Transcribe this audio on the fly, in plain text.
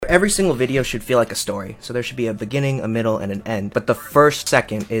every single video should feel like a story. So there should be a beginning, a middle, and an end. But the first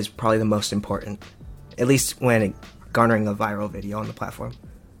second is probably the most important, at least when garnering a viral video on the platform.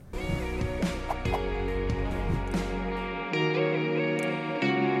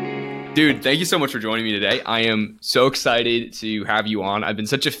 Dude, thank you so much for joining me today. I am so excited to have you on. I've been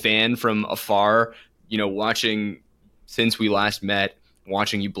such a fan from afar, watching since we last met,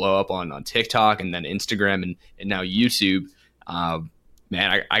 watching you blow up on TikTok and then Instagram and now YouTube.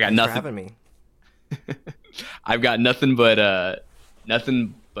 Man, I got Thanks nothing. for having me. I've got nothing but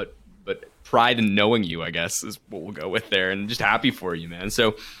pride in knowing you, I guess, is what we'll go with there, and just happy for you, man.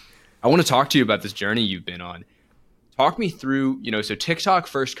 So I want to talk to you about this journey you've been on. Talk me through, so TikTok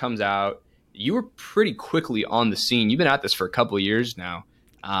first comes out. You were pretty quickly on the scene. You've been at this for a couple of years now.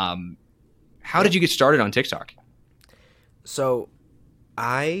 How did you get started on TikTok? So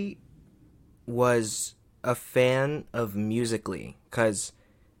I was a fan of Musical.ly, because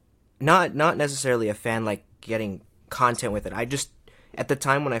not necessarily a fan like getting content with it. I just, at the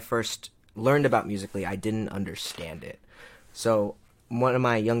time when I first learned about Musical.ly, I didn't understand it. So one of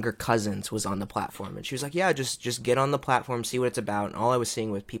my younger cousins was on the platform, and she was like, yeah, just get on the platform, see what it's about. And all I was seeing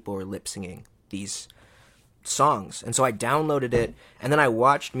was people were lip singing these songs. And so I downloaded it, and then I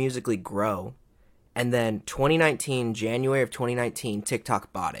watched Musical.ly grow. And then January of 2019,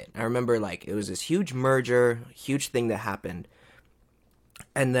 TikTok bought it. I remember it was this huge merger, huge thing that happened.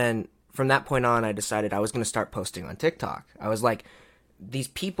 And then from that point on, I decided I was going to start posting on TikTok. I was like, these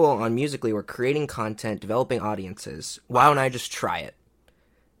people on Musical.ly were creating content, developing audiences. Why don't I just try it?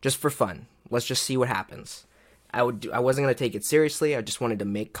 Just for fun. Let's just see what happens. I wasn't going to take it seriously. I just wanted to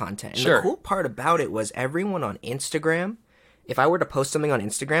make content. And Sure. The cool part about it was everyone on Instagram, if I were to post something on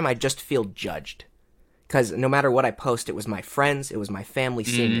Instagram, I'd just feel judged. Because no matter what I post, it was my friends, it was my family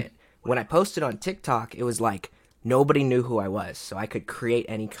seeing it. When I posted on TikTok, it was like nobody knew who I was. So I could create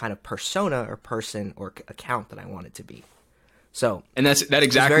any kind of persona or person or account that I wanted to be. So, and that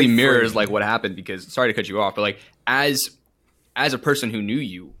exactly mirrors what happened, because sorry to cut you off, but as a person who knew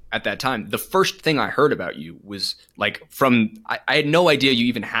you at that time, the first thing I heard about you was I had no idea you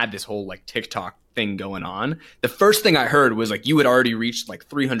even had this whole TikTok thing going on. The first thing I heard was you had already reached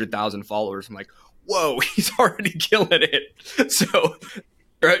 300,000 followers. I'm like, whoa, he's already killing it. So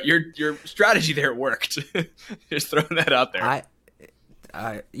your strategy there worked. Just throwing that out there.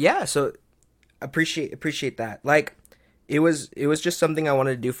 Yeah, so appreciate that. It was just something I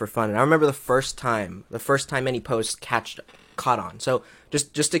wanted to do for fun. And I remember the first time any posts caught on. So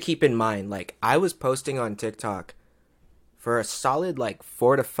just to keep in mind, I was posting on TikTok for a solid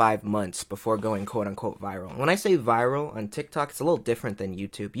 4 to 5 months before going quote unquote viral. And when I say viral on TikTok, it's a little different than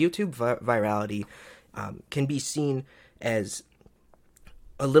YouTube. YouTube virality can be seen as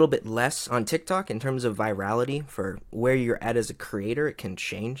a little bit less on TikTok in terms of virality. For where you're at as a creator, it can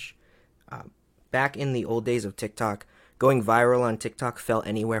change. Back in the old days of TikTok, going viral on TikTok fell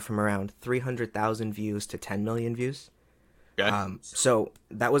anywhere from around 300,000 views to 10 million views. Okay. So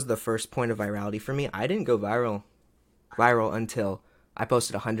that was the first point of virality for me. I didn't go viral until I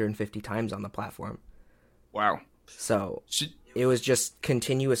posted 150 times on the platform. Wow. So it was just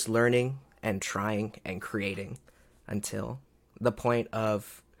continuous learning and trying and creating until the point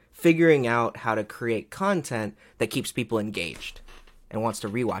of figuring out how to create content that keeps people engaged and wants to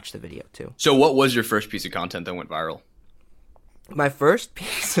rewatch the video too. So what was your first piece of content that went viral? My first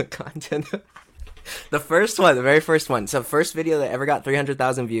piece of content, the very first one. So first video that ever got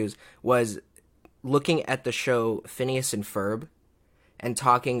 300,000 views was looking at the show Phineas and Ferb and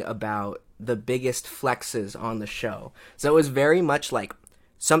talking about the biggest flexes on the show. So it was very much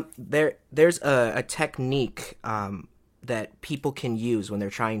there's a technique that people can use when they're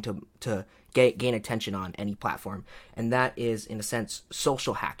trying to gain attention on any platform, and that is, in a sense,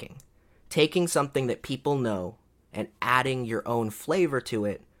 social hacking. Taking something that people know and adding your own flavor to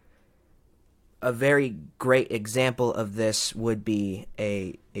it. A very great example of this would be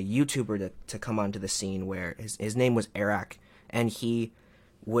a YouTuber to come onto the scene where his name was Eric, and he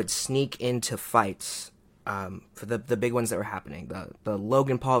would sneak into fights for the big ones that were happening, the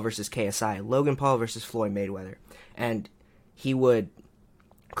Logan Paul versus KSI, Logan Paul versus Floyd Mayweather, and he would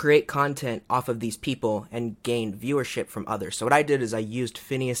create content off of these people and gain viewership from others. So what I did is I used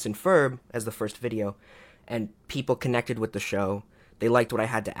Phineas and Ferb as the first video, and people connected with the show. They liked what I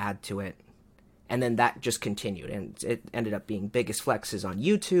had to add to it. And then that just continued, and it ended up being biggest flexes on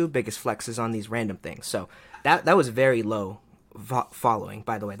YouTube, biggest flexes on these random things. So that was very low following,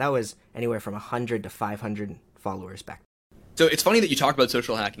 by the way. That was anywhere from 100 to 500 followers back. So it's funny that you talk about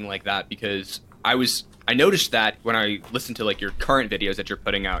social hacking like that, because I noticed that when I listened to your current videos that you're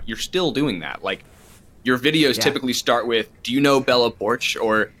putting out, you're still doing that. your videos typically start with, do you know Bella Porch?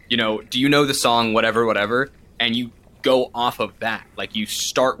 Or, do you know the song whatever, and you go off of that. Like, you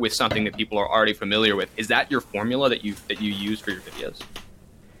start with something that people are already familiar with. Is that your formula that you use for your videos?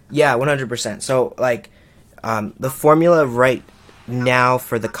 Yeah, 100%. So, like, the formula right now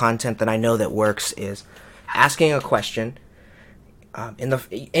for the content that I know that works is asking a question.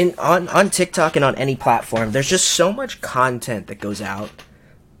 On TikTok and on any platform, there's just so much content that goes out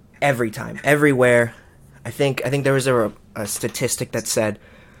every time, everywhere. I think there was a statistic that said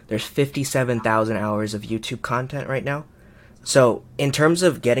there's 57,000 hours of YouTube content right now. So in terms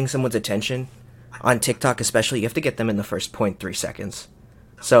of getting someone's attention on TikTok, especially, you have to get them in the first 0.3 seconds.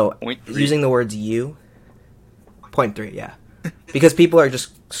 So using the words "you," 0.3, yeah, because people are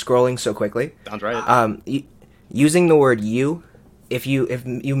just scrolling so quickly. Sounds right. Using the word "you," if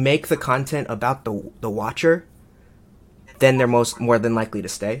you make the content about the watcher, then they're more than likely to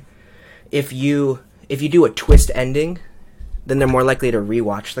stay. If you do a twist ending, then they're more likely to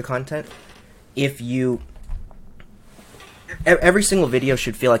rewatch the content. Every single video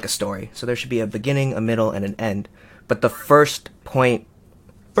should feel like a story. So there should be a beginning, a middle, and an end. But the first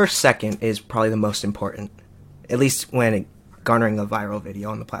second is probably the most important, at least when garnering a viral video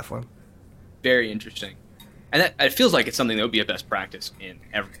on the platform. Very interesting. And it feels like it's something that would be a best practice in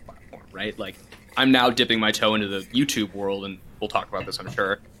every platform, right? Like, I'm now dipping my toe into the YouTube world, and we'll talk about this, I'm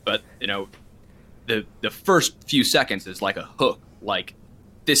sure. But, the first few seconds is like a hook. Like,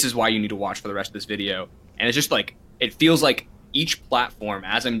 this is why you need to watch for the rest of this video. And it's just like, it feels like each platform,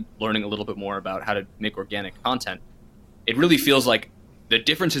 as I'm learning a little bit more about how to make organic content, it really feels like the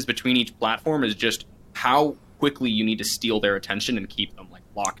differences between each platform is just how quickly you need to steal their attention and keep them like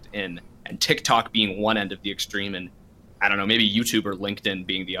locked in. And TikTok being one end of the extreme, and I don't know, maybe YouTube or LinkedIn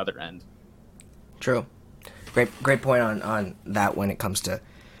being the other end. True. Great point on that when it comes to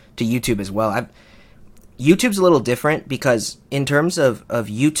YouTube as well. YouTube's a little different because in terms of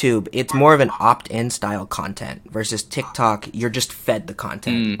YouTube, it's more of an opt-in style content versus TikTok, you're just fed the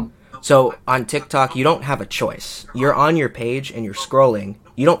content. So on TikTok, you don't have a choice. You're on your page and you're scrolling.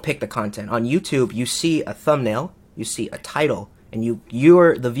 You don't pick the content. On YouTube, you see a thumbnail, you see a title, and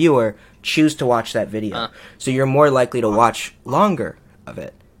you're the viewer choose to watch that video. So you're more likely to watch longer of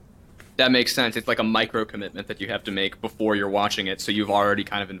it. That makes sense. It's like a micro commitment that you have to make before you're watching it, so you've already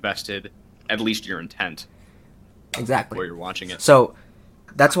kind of invested at least your intent. Exactly. Before you're watching it. So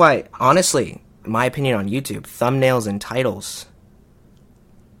that's why, honestly, my opinion on YouTube, thumbnails and titles,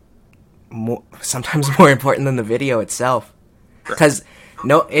 sometimes more important than the video itself. Because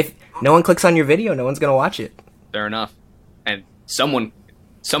if no one clicks on your video, no one's going to watch it. Fair enough. And some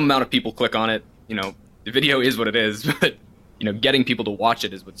amount of people click on it. The video is what it is, but getting people to watch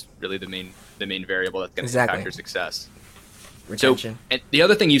it is what's really the main variable that's going to impact your success. Retention. So, and the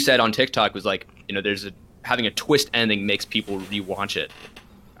other thing you said on TikTok was like, having a twist ending makes people rewatch it.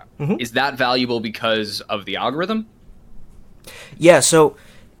 Mm-hmm. Is that valuable because of the algorithm? Yeah. So,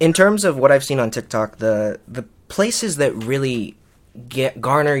 in terms of what I've seen on TikTok, the places that really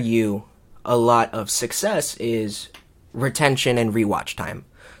garner you a lot of success is retention and rewatch time.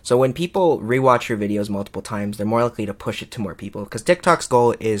 So when people rewatch your videos multiple times, they're more likely to push it to more people, because TikTok's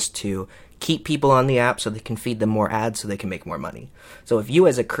goal is to keep people on the app so they can feed them more ads so they can make more money. So if you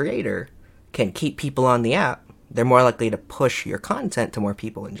as a creator can keep people on the app, they're more likely to push your content to more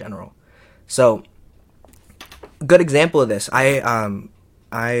people in general. So good example of this,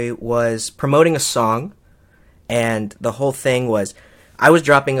 I was promoting a song, and the whole thing was I was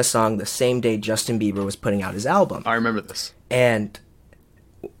dropping a song the same day Justin Bieber was putting out his album. I remember this. And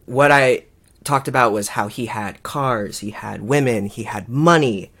what I talked about was how he had cars, he had women, he had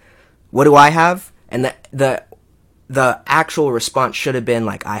money. What do I have? And the actual response should have been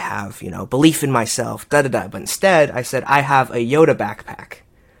like, I have, belief in myself, da-da-da. But instead, I said, I have a Yoda backpack.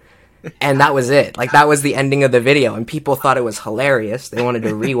 And that was it. Like, that was the ending of the video. And people thought it was hilarious. They wanted to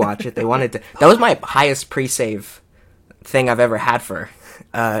rewatch it. That was my highest pre-save thing I've ever had for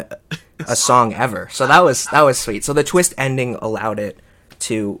a song ever. So that was sweet. So the twist ending allowed it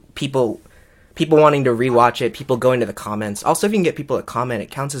to people wanting to rewatch it, people going to the comments. Also, if you can get people to comment,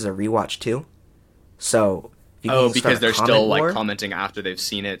 it counts as a rewatch too. So because they're still like commenting after they've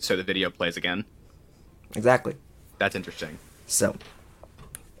seen it, so the video plays again. Exactly. That's interesting. So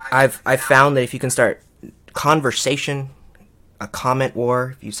I've found that if you can start conversation, a comment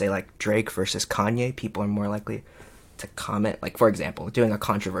war, if you say like Drake versus Kanye, people are more likely to comment. Like, for example, doing a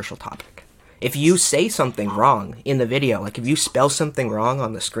controversial topic. If you say something wrong in the video, like if you spell something wrong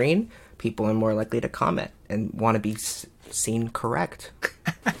on the screen, people are more likely to comment and want to be seen correct.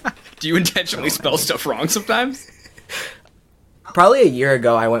 Do you intentionally spell stuff wrong sometimes? Probably a year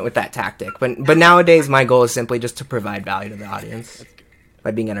ago, I went with that tactic, but nowadays my goal is simply just to provide value to the audience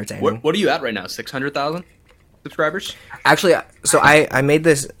by being entertaining. What are you at right now? 600,000 subscribers? Actually, so I made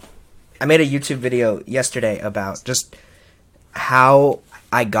a YouTube video yesterday about just how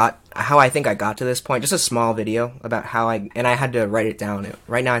I think I got to this point. Just a small video about how I had to write it down.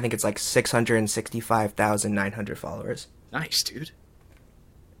 Right now, I think it's like 665,900 followers. Nice, dude.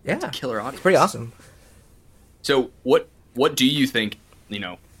 Yeah, that's a killer audience. It's pretty awesome. So what do you think? You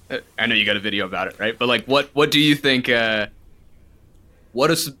know, I know you got a video about it, right? But like, what do you think? What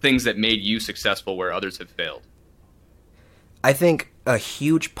are some things that made you successful where others have failed? I think a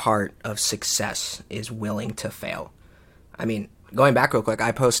huge part of success is willing to fail. I mean, going back real quick,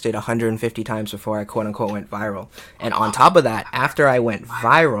 I posted 150 times before I quote-unquote went viral. And on top of that, after I went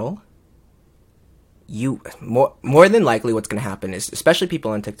viral, more than likely what's going to happen is, especially people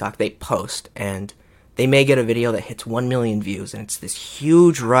on TikTok, they post and they may get a video that hits 1 million views, and it's this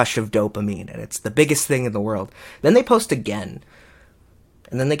huge rush of dopamine, and it's the biggest thing in the world. Then they post again,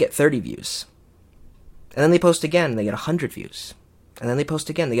 and then they get 30 views. And then they post again, and they get 100 views. And then they post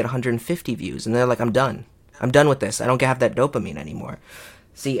again, they get 150 views, and they're like, I'm done. I'm done with this. I don't have that dopamine anymore.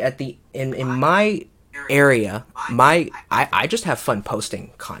 See, in my area, I just have fun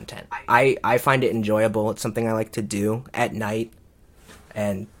posting content. I find it enjoyable. It's something I like to do at night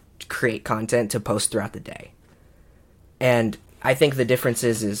and create content to post throughout the day. And I think the difference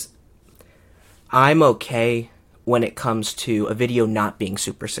is I'm okay when it comes to a video not being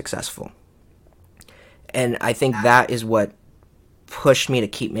super successful. And I think that is what pushed me to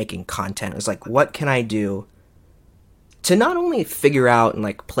keep making content. It was like, what can I do to not only figure out and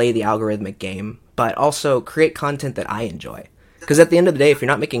like play the algorithmic game, but also create content that I enjoy? Because at the end of the day, if you're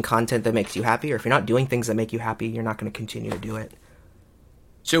not making content that makes you happy, or if you're not doing things that make you happy, you're not going to continue to do it.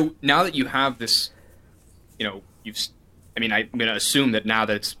 So now that you have this, you know, I'm going to assume that now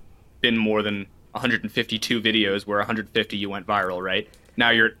that it's been more than 152 videos where 150 you went viral, right?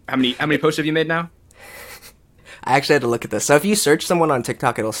 Now how many posts have you made now? I actually had to look at this. So if you search someone on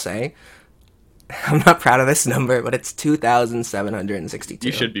TikTok, it'll say, I'm not proud of this number, but it's 2,762.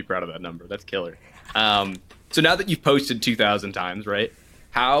 You should be proud of that number. That's killer. So now that you've posted 2,000 times, right?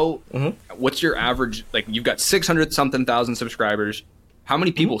 What's your average? Like, you've got 600 something thousand subscribers. How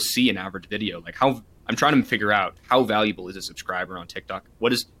many people see an average video? Like, I'm trying to figure out how valuable is a subscriber on TikTok?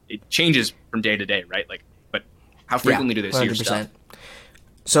 It changes from day to day, right? Like, but how frequently do they see your stuff?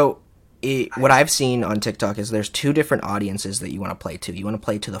 So what I've seen on TikTok is there's two different audiences that you want to play to. You want to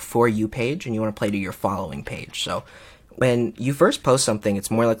play to the For You page, and you want to play to your following page. So when you first post something,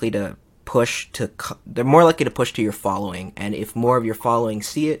 it's more likely to they're more likely to push to your following. And if more of your following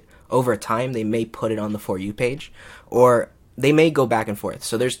see it over time, they may put it on the For You page, or they may go back and forth.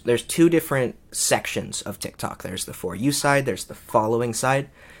 So there's two different sections of TikTok. There's the For You side, there's the following side.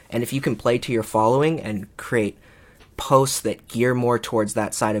 And if you can play to your following and create posts that gear more towards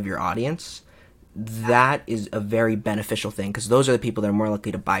that side of your audience, that is a very beneficial thing, because those are the people that are more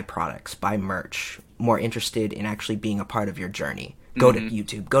likely to buy products, buy merch, more interested in actually being a part of your journey. Go to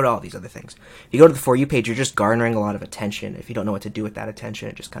YouTube, go to all these other things. If you go to the For You page, you're just garnering a lot of attention. If you don't know what to do with that attention,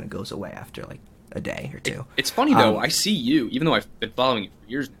 it just kind of goes away after like a day or two. It's funny though, I see you, even though I've been following you for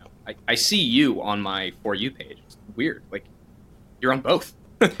years now, I see you on my For You page. It's weird. Like, you're on both.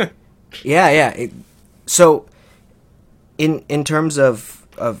 Yeah. So in terms of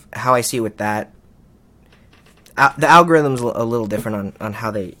how I see with that, the algorithm's a little different on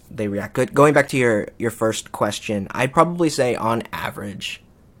how they react. Going back to your first question, I'd probably say on average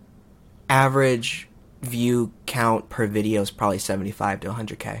view count per video is probably 75 to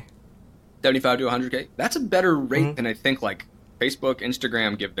 100K. 75 to 100K? That's a better rate than I think like Facebook,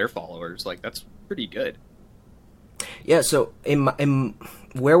 Instagram give their followers. Like, that's pretty good. Yeah, so in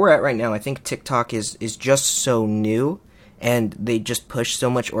where we're at right now, I think TikTok is just so new, and they just push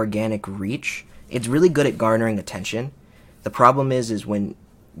so much organic reach. It's really good at garnering attention. The problem is when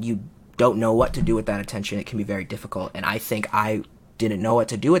you don't know what to do with that attention, it can be very difficult. And I think I didn't know what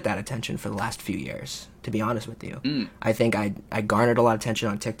to do with that attention for the last few years, to be honest with you. I think I garnered a lot of attention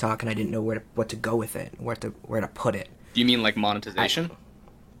on TikTok, and I didn't know what to go with it, where to put it. Do you mean like monetization?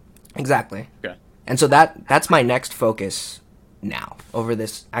 Exactly. Okay. And so that's my next focus now, over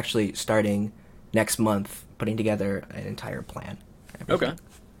this, actually starting next month, putting together an entire plan. Okay.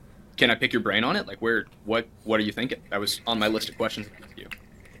 Can I pick your brain on it? Like, what are you thinking? That was on my list of questions to ask you.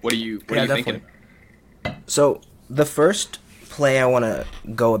 What are you thinking? So the first play I want to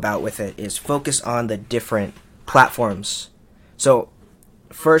go about with it is focus on the different platforms. So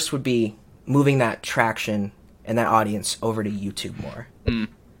first would be moving that traction and that audience over to YouTube more.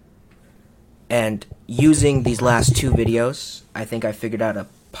 And using these last 2 videos, I think I figured out a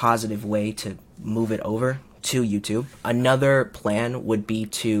positive way to move it over to YouTube. Another plan would be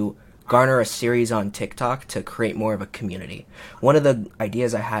to garner a series on TikTok to create more of a community. One of the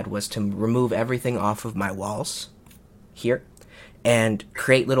ideas I had was to remove everything off of my walls here and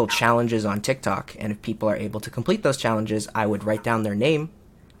create little challenges on TikTok. And if people are able to complete those challenges, I would write down their name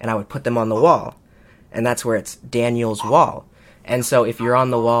and I would put them on the wall. And that's where it's Daniel's Wall. And so if you're on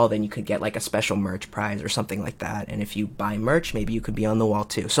the wall, then you could get like a special merch prize or something like that. And if you buy merch, maybe you could be on the wall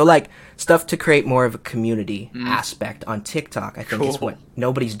too. So like stuff to create more of a community aspect on TikTok, I think is what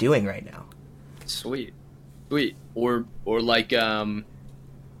nobody's doing right now. Sweet. Or like, that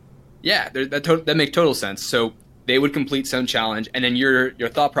makes total sense. So they would complete some challenge, and then your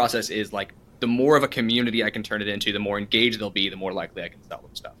thought process is like, the more of a community I can turn it into, the more engaged they'll be, the more likely I can sell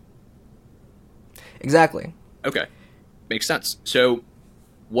them stuff. Exactly. Okay. Makes sense. So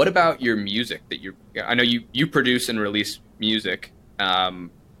what about your music I know you produce and release music, and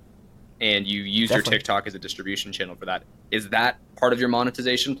you use your TikTok as a distribution channel for that. Is that part of your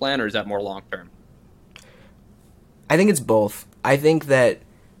monetization plan, or is that more long term? I think it's both. I think that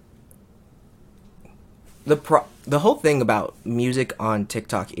the whole thing about music on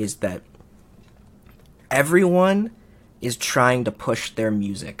TikTok is that everyone is trying to push their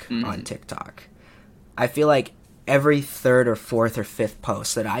music on TikTok. I feel like every 3rd or 4th or 5th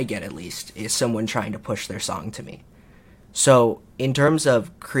post that I get, at least, is someone trying to push their song to me. So in terms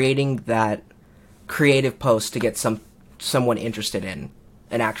of creating that creative post to get someone interested in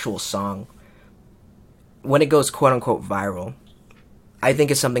an actual song, when it goes quote-unquote viral, I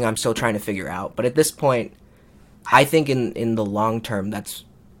think is something I'm still trying to figure out. But at this point, I think in the long term, that's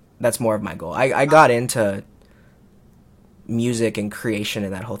more of my goal. I got into music and creation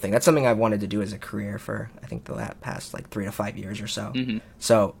and that whole thing. That's something I've wanted to do as a career for, I think, the past like 3 to 5 years or so.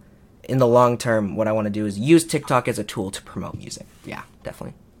 So in the long term, what I want to do is use TikTok as a tool to promote music. Yeah,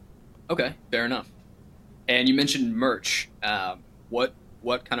 definitely. Okay, fair enough. And you mentioned merch. What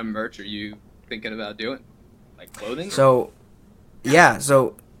kind of merch are you thinking about doing? Like clothing? So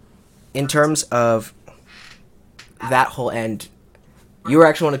in terms of that whole end, you were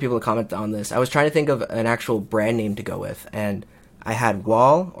actually one of the people to comment on this. I was trying to think of an actual brand name to go with, and I had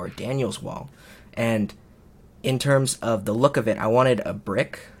Wall or Daniel's Wall. And in terms of the look of it, I wanted a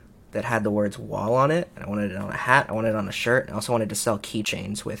brick that had the words Wall on it, and I wanted it on a hat, I wanted it on a shirt, and I also wanted to sell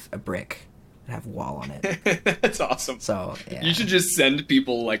keychains with a brick that have Wall on it. That's awesome. So, yeah. You should just send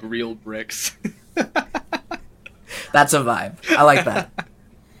people, like, real bricks. That's a vibe. I like that.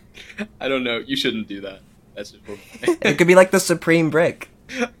 I don't know. You shouldn't do that. That's just it could be like the Supreme brick.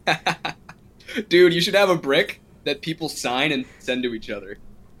 Dude, you should have a brick that people sign and send to each other.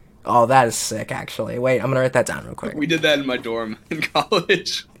 Oh, that is sick, actually. Wait, I'm gonna write that down real quick. We did that in my dorm in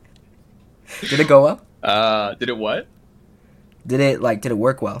college. Did it go well? Did it what? Did it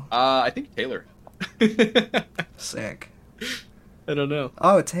work well? I think Taylor. Sick. I don't know.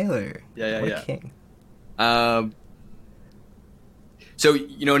 Oh, Taylor. Yeah. What a king. So,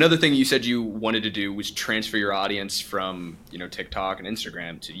 another thing you said you wanted to do was transfer your audience from, TikTok and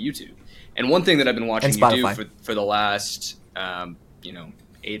Instagram to YouTube. And one thing that I've been watching you do for the last,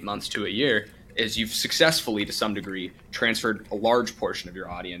 8 months to a year is you've successfully, to some degree, transferred a large portion of your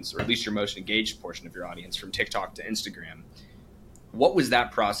audience, or at least your most engaged portion of your audience, from TikTok to Instagram. What was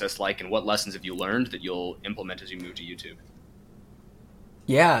that process like, and what lessons have you learned that you'll implement as you move to YouTube?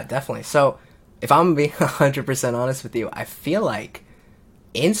 Yeah, definitely. So, if I'm being 100% honest with you, I feel like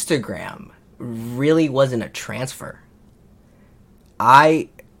Instagram really wasn't a transfer. I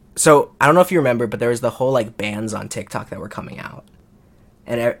don't know if you remember, but there was the whole like bans on TikTok that were coming out,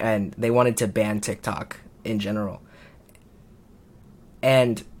 and they wanted to ban TikTok in general.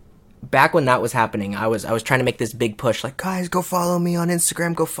 And back when that was happening, I was trying to make this big push, like, guys, go follow me on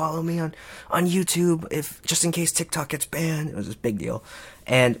Instagram, go follow me on YouTube, if just in case TikTok gets banned. It was this big deal.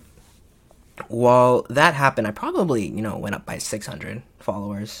 And while that happened, I probably, went up by 600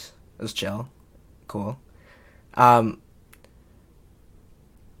 followers. It was chill. Cool. The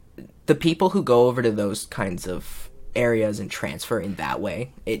people who go over to those kinds of areas and transfer in that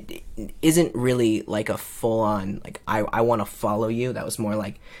way, it isn't really like a full-on, like, I want to follow you. That was more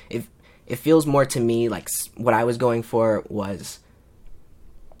like, it feels more to me like what I was going for was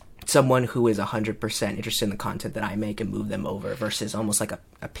someone who is 100% interested in the content that I make and move them over, versus almost like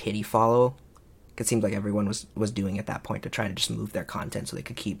a pity follow. It seemed like everyone was doing at that point to try to just move their content so they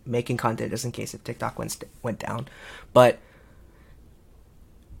could keep making content just in case if TikTok went down. But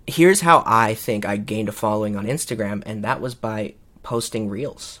here's how I think I gained a following on Instagram, and that was by posting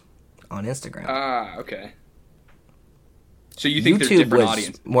Reels on Instagram. Okay. So you think there's YouTube different was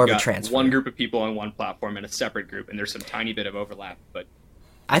audiences? more of You a got transfer. one group of people on one platform and a separate group, and there's some tiny bit of overlap. But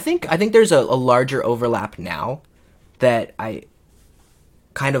I think there's a larger overlap now that I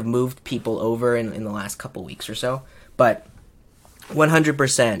kind of moved people over in the last couple weeks or so. But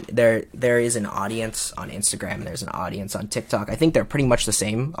 100% there is an audience on Instagram and there's an audience on TikTok. I think they're pretty much the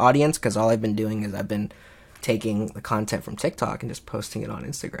same audience because all I've been doing is I've been taking the content from TikTok and just posting it on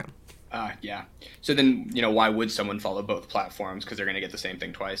Instagram. yeah. So then, why would someone follow both platforms? Because they're going to get the same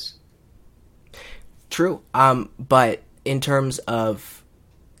thing twice. True. But in terms of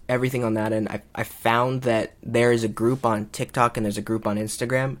everything on that end, I found that there is a group on TikTok and there's a group on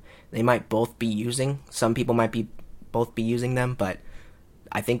Instagram. They might both be using. Some people might be both be using them, but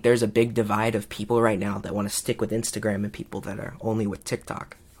I think there's a big divide of people right now that want to stick with Instagram and people that are only with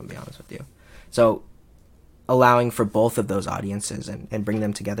TikTok, if I'll be honest with you. So allowing for both of those audiences and bring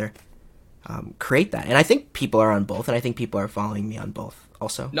them together, create that. And I think people are on both, and I think people are following me on both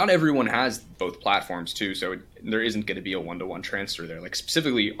also. Not everyone has both platforms too, so there isn't going to be a one-to-one transfer there. Like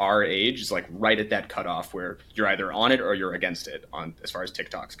specifically our age is like right at that cutoff where you're either on it or you're against it on as far as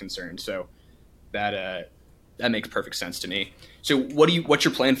TikTok's concerned. So that makes perfect sense to me. So what's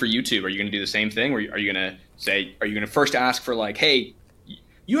your plan for YouTube? Are you going to do the same thing? Or are you going to first ask for like, hey,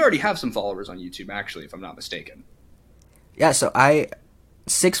 you already have some followers on YouTube actually, if I'm not mistaken. Yeah, so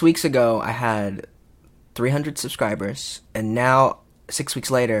 6 weeks ago I had 300 subscribers, and now 6 weeks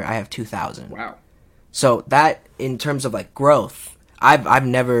later I have 2,000. Wow. So that in terms of like growth, I've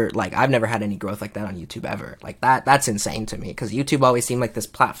never had any growth like that on YouTube ever. Like that's insane to me because YouTube always seemed like this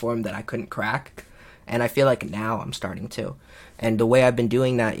platform that I couldn't crack. And I feel like now I'm starting to. And the way I've been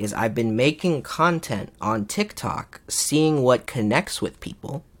doing that is I've been making content on TikTok, seeing what connects with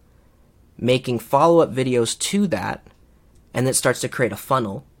people, making follow-up videos to that, and it starts to create a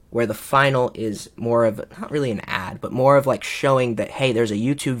funnel where the final is more of, not really an ad, but more of like showing that, hey, there's a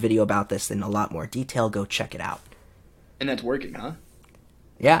YouTube video about this in a lot more detail. Go check it out. And that's working, huh?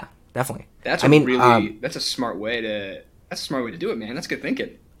 Yeah, definitely. That's a smart way to do it, man. That's good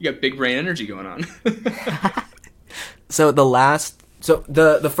thinking. You got big brain energy going on. So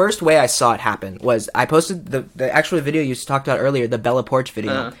the first way I saw it happen was I posted the actual video you talked about earlier, the Bella Porch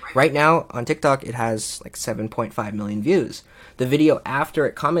video. Right now on TikTok it has like 7.5 million views. The video after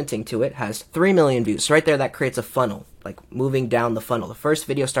it commenting to it has 3 million views. So right there that creates a funnel, like moving down the funnel. The first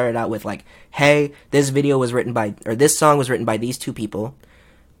video started out with like, hey, this song was written by these two people,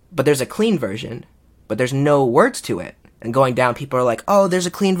 but there's a clean version, but there's no words to it. And going down, people are like, oh, there's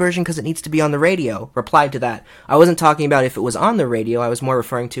a clean version because it needs to be on the radio. Replied to that. I wasn't talking about if it was on the radio. I was more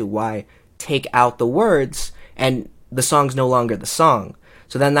referring to why take out the words and the song's no longer the song.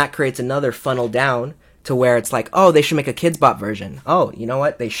 So then that creates another funnel down to where it's like, oh, they should make a Kidz Bop version. Oh, you know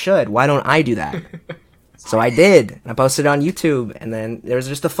what? They should. Why don't I do that? So I did. I posted it on YouTube, and then there's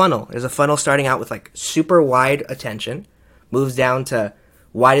just a funnel. There's a funnel starting out with like super wide attention, moves down to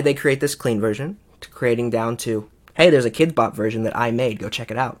why did they create this clean version, to creating down to, hey, there's a Kidz Bop version that I made. Go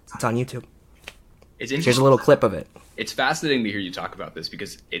check it out. It's on YouTube. Here's a little clip of it. It's fascinating to hear you talk about this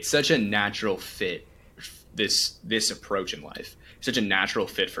because it's such a natural fit, this approach in life. It's such a natural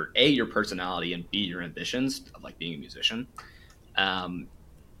fit for A, your personality, and B, your ambitions of like being a musician.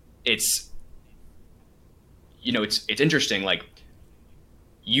 It's interesting. Like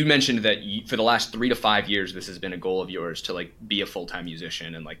you mentioned that for the last 3 to 5 years, this has been a goal of yours to like be a full-time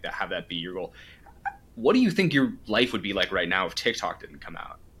musician and like have that be your goal. What do you think your life would be like right now if TikTok didn't come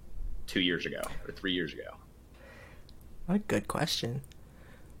out 2 years ago or 3 years ago? What a good question.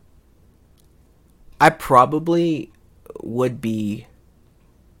 I probably would be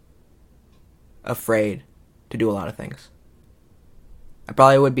afraid to do a lot of things. I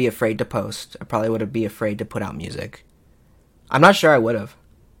probably would be afraid to post. I probably would be afraid to put out music. I'm not sure I would have.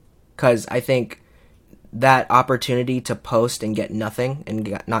 Because I think that opportunity to post and get nothing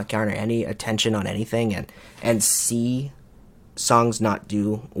and not garner any attention on anything and see songs not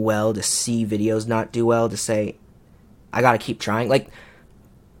do well, to see videos not do well, to say, I gotta keep trying. Like,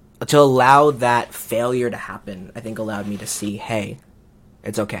 to allow that failure to happen, I think allowed me to see, hey,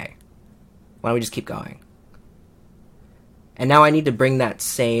 it's okay. Why don't we just keep going? And now I need to bring that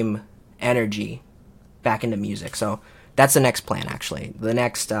same energy back into music. So that's the next plan, actually. The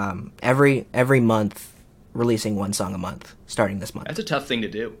next, every month, releasing one song a month, starting this month. That's a tough thing to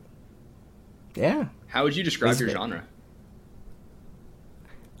do. Yeah. How would you describe your genre?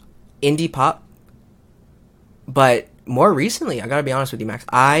 Indie pop. But more recently, I gotta be honest with you, Max,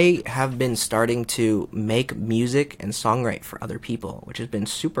 I have been starting to make music and songwrite for other people, which has been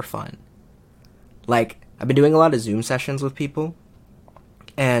super fun. Like, I've been doing a lot of Zoom sessions with people,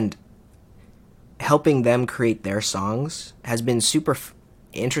 and helping them create their songs has been super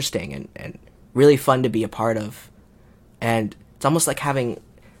interesting and really fun to be a part of. And it's almost like having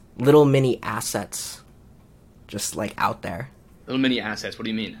little mini assets just like out there. Little mini assets, what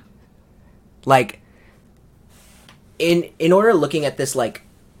do you mean? Like, in order looking at this like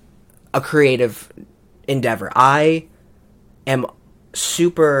a creative endeavor, I am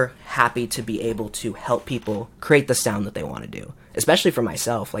super happy to be able to help people create the sound that they want to do, especially for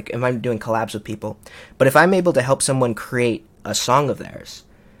myself, like if I'm doing collabs with people. But if I'm able to help someone create a song of theirs,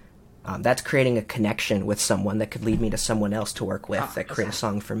 that's creating a connection with someone that could lead me to someone else to work with that create a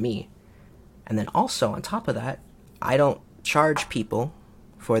song for me. And then also on top of that, I don't charge people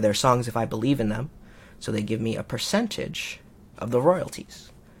for their songs if I believe in them, so they give me a percentage of the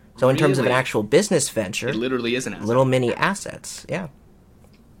royalties. So in terms of an actual business venture, it literally is an asset. Little mini assets, yeah.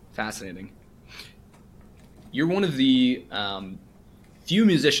 Fascinating. You're one of the few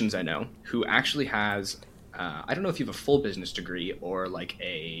musicians I know who actually has, I don't know if you have a full business degree or like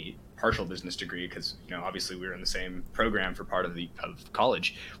a partial business degree, because obviously we were in the same program for part of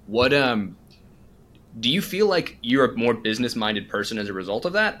college. What do you feel like you're a more business-minded person as a result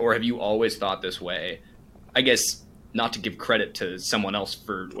of that, or have you always thought this way? I guess not to give credit to someone else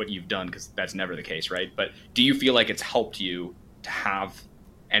for what you've done, because that's never the case, right? But do you feel like it's helped you to have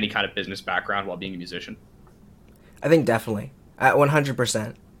any kind of business background while being a musician? I think definitely, at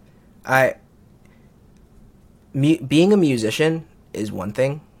 100%. Being a musician is one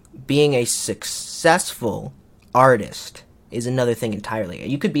thing. Being a successful artist is another thing entirely.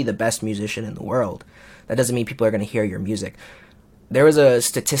 You could be the best musician in the world. That doesn't mean people are going to hear your music. There was a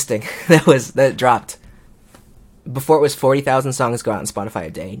statistic that dropped. Before it was 40,000 songs go out on Spotify a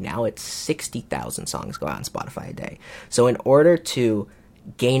day. Now it's 60,000 songs go out on Spotify a day. So in order to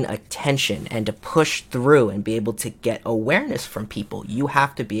gain attention and to push through and be able to get awareness from people, you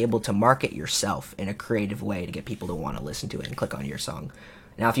have to be able to market yourself in a creative way to get people to want to listen to it and click on your song.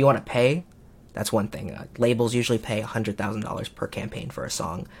 Now, if you want to pay, that's one thing. Labels usually pay $100,000 per campaign for a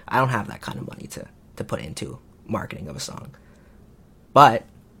song. I don't have that kind of money to put into marketing of a song. But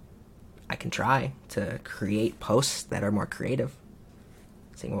I can try to create posts that are more creative,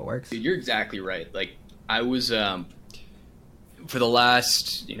 seeing what works. Dude, you're exactly right. Like, I was, for the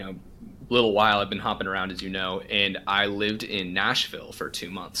last, little while, I've been hopping around, as you know, and I lived in Nashville for 2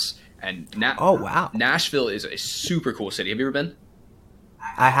 months. And oh, wow. Nashville is a super cool city. Have you ever been?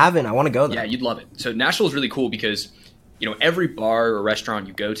 I haven't. I want to go there. Yeah, you'd love it. So Nashville is really cool because, every bar or restaurant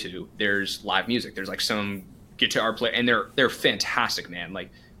you go to, there's live music. There's like some guitar player, and they're fantastic, man. Like,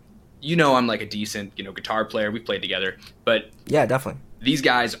 I'm like a decent, guitar player. We played together, but yeah, definitely. These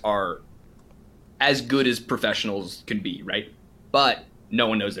guys are as good as professionals can be, right? But no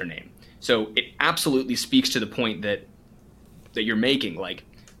one knows their name. So it absolutely speaks to the point that you're making. Like,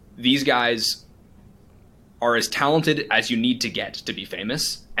 these guys are as talented as you need to get to be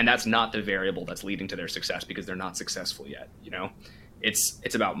famous, and that's not the variable that's leading to their success because they're not successful yet.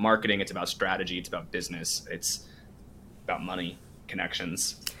 It's about marketing, it's about strategy, it's about business, it's about money,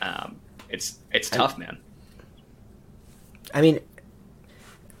 connections. It's tough, man. I mean,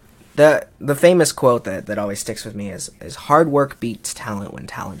 the famous quote that always sticks with me is hard work beats talent when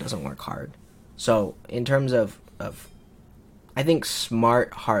talent doesn't work hard. So in terms of I think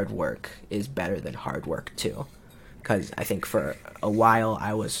smart hard work is better than hard work too, because I think for a while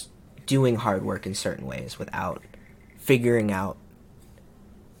I was doing hard work in certain ways without figuring out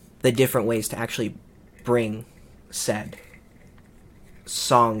the different ways to actually bring said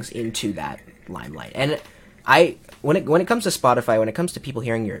songs into that limelight. And when it comes to Spotify, when it comes to people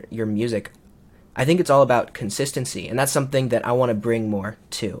hearing your music, I think it's all about consistency, and that's something that I want to bring more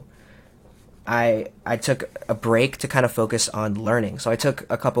to. I took a break to kind of focus on learning. So I took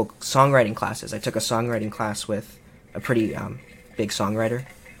a couple songwriting classes. I took a songwriting class with a pretty big songwriter.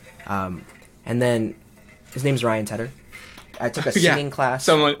 And then his name's Ryan Tedder. I took a singing class.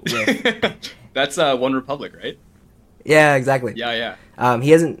 With... That's One Republic, right? Yeah, exactly. Yeah.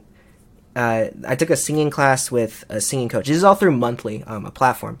 He hasn't... I took a singing class with a singing coach. This is all through Monthly, a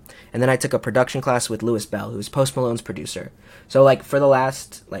platform. And then I took a production class with Lewis Bell, who's Post Malone's producer. So, like, for the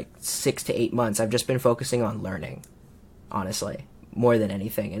last, 6 to 8 months, I've just been focusing on learning, honestly, more than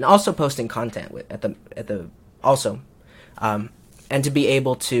anything. And also posting content and to be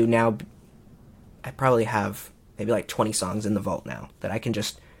able to now, I probably have maybe 20 songs in the vault now that I can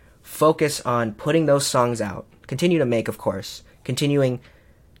just focus on putting those songs out, continue to make, of course, continuing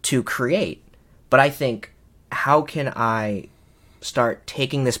to create. But I think, how can I start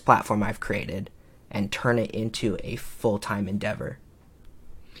taking this platform I've created and turn it into a full-time endeavor?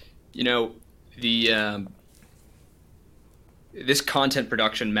 The this content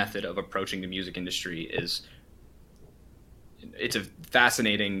production method of approaching the music industry it's a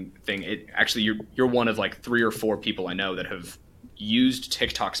fascinating thing. It actually, you're one of like 3 or 4 people I know that have used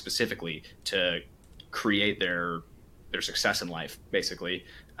TikTok specifically to create their success in life, basically.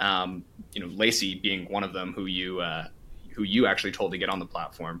 Lacey being one of them, who you actually told to get on the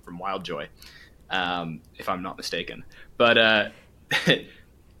platform from Wildjoy, if I'm not mistaken. But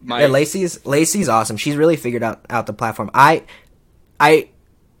Lacey's awesome. She's really figured out the platform. I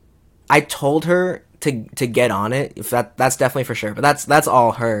told her to get on it. If that's definitely for sure. But that's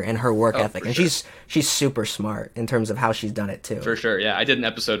all her and her work ethic. And sure. She's super smart in terms of how she's done it too. For sure. Yeah, I did an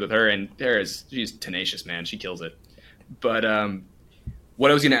episode with her, and she's tenacious, man. She kills it. But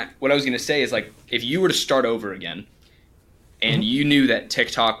what I was gonna say is, like, if you were to start over again, and you knew that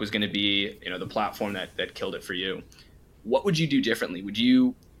TikTok was going to be, the platform that killed it for you, what would you do differently? Would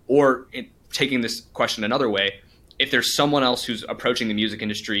you, or taking this question another way, if there's someone else who's approaching the music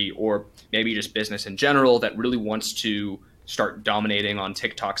industry, or maybe just business in general, that really wants to start dominating on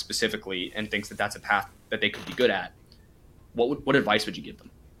TikTok specifically and thinks that that's a path that they could be good at, what advice would you give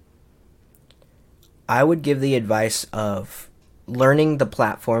them? I would give the advice of learning the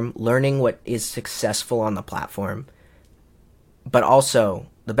platform, learning what is successful on the platform, but also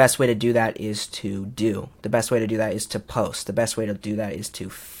the best way to do that is to do. The best way to do that is to post. The best way to do that is to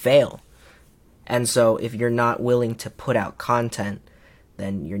fail. And so if you're not willing to put out content,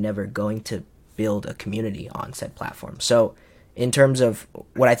 then you're never going to build a community on said platform. So in terms of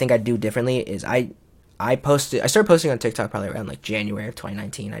what I think I'd do differently is I started posting on TikTok probably around like January of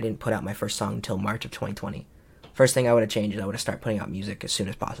 2019. I didn't put out my first song until March of 2020. First thing I would have changed is I would have started putting out music as soon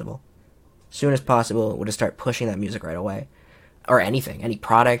as possible. Would have started pushing that music right away. Or anything, any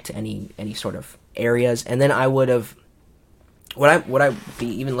product, any sort of areas. And then I would have, what I'd be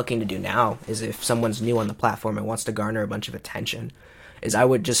even looking to do now is, if someone's new on the platform and wants to garner a bunch of attention, is I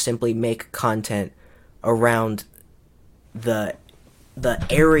would just simply make content around the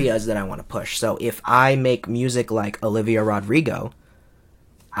areas that I want to push. So if I make music like Olivia Rodrigo,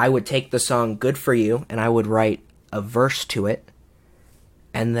 I would take the song Good For You and I would write a verse to it,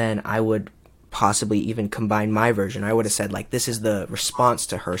 and then I would possibly even combine my version. I would have said, like, this is the response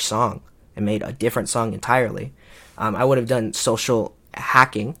to her song, and made a different song entirely. I would have done social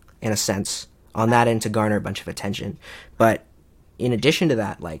hacking, in a sense, on that end to garner a bunch of attention. But in addition to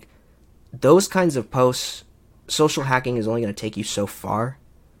that, like, those kinds of posts, social hacking is only going to take you so far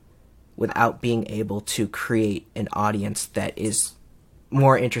without being able to create an audience that is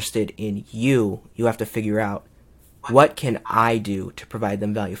more interested in you. You have to figure out, what can I do to provide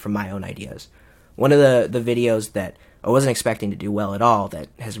them value from my own ideas? One of the videos that I wasn't expecting to do well at all, that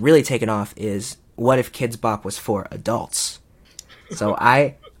has really taken off, is what if Kids Bop was for adults? So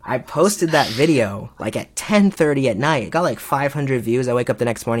I posted that video like at 10:30 at night. It got like 500 views. I wake up the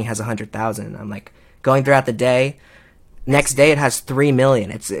next morning, it has 100,000. I'm like going throughout the day. Next day it has 3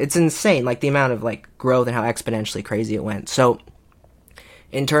 million. It's insane, like the amount of like growth and how exponentially crazy it went. So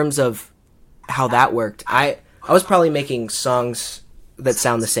in terms of how that worked, I was probably making songs that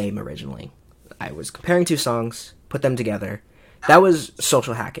sound the same originally. I was comparing 2 songs, put them together. That was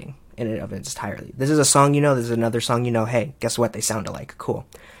social hacking in and of its entirety. This is a song this is another song hey, guess what? They sound alike. Cool.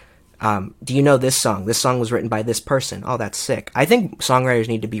 Do you know this song? This song was written by this person. Oh, that's sick. I think songwriters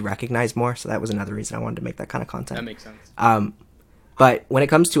need to be recognized more, so that was another reason I wanted to make that kind of content. That makes sense. But when it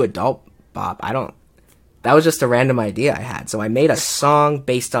comes to adult bop, that was just a random idea I had. So I made a song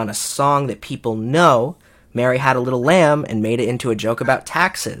based on a song that people know, Mary Had a Little Lamb, and made it into a joke about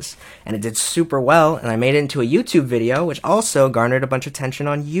taxes. And it did super well, and I made it into a YouTube video, which also garnered a bunch of attention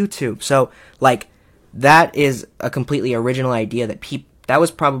on YouTube. So, like, that is a completely original idea that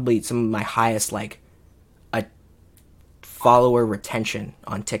was probably some of my highest, like, a follower retention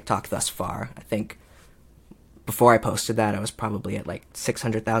on TikTok thus far. I think before I posted that, I was probably at, like,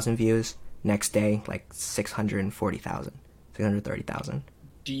 600,000 views. Next day, like, 640,000, 630,000.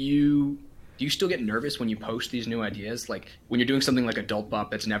 Do you still get nervous when you post these new ideas? Like, when you're doing something like adult bop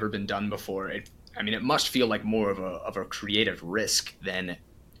that's never been done before, it must feel like more of a creative risk than,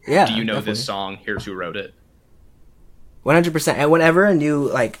 yeah, do you know definitely. This song, here's who wrote it. 100%. And whenever a new,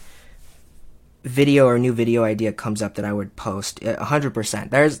 like, video or new video idea comes up that I would post,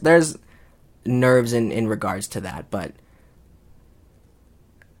 100%. There's nerves in regards to that, but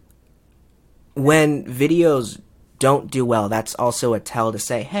when videos don't do well, that's also a tell to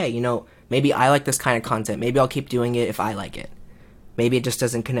say, hey, maybe I like this kind of content. Maybe I'll keep doing it if I like it. Maybe it just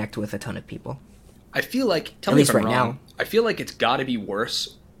doesn't connect with a ton of people. I feel like, tell At me least if I'm right wrong, now. I feel like it's got to be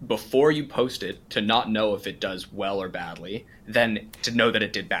worse before you post it to not know if it does well or badly than to know that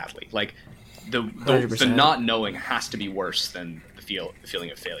it did badly. Like, the 100%. not knowing has to be worse than the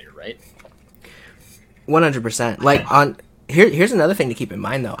feeling of failure, right? 100%. Like here's another thing to keep in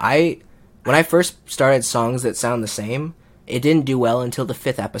mind though. When I first started songs that sound the same, it didn't do well until the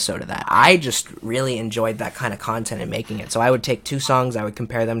 5th episode of that. I just really enjoyed that kind of content and making it. So I would take 2 songs, I would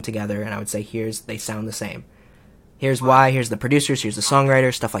compare them together, and I would say, they sound the same. Here's why, here's the producers, here's the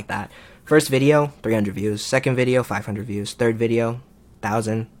songwriters, stuff like that. First video, 300 views. Second video, 500 views. Third video,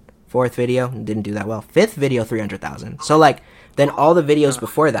 1,000. Fourth video, didn't do that well. Fifth video, 300,000. So, like, then all the videos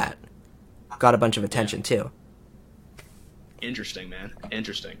before that got a bunch of attention, too. Interesting, man.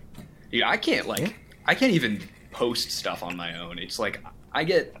 Interesting. Yeah, I can't even post stuff on my own. It's like I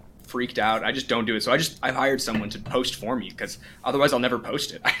get freaked out. I just don't do it. So I hired someone to post for me because otherwise I'll never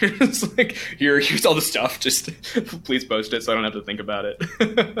post it. It's like, here's all the stuff. Just please post it so I don't have to think about it.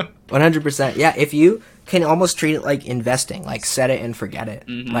 100%. Yeah, if you can almost treat it like investing, like set it and forget it.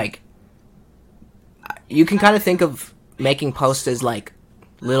 Mm-hmm. Like, you can kind of think of making posts as like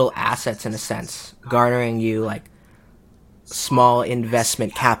little assets in a sense, garnering you like small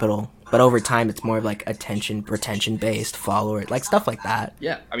investment capital. But over time, it's more of like retention based, follower, like stuff like that.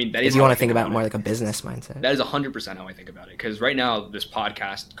 Yeah, I mean, that is. If you want to think about it more like a business mindset. That is 100% how I think about it. Because right now, this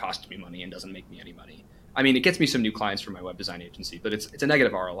podcast costs me money and doesn't make me any money. I mean, it gets me some new clients for my web design agency, but it's a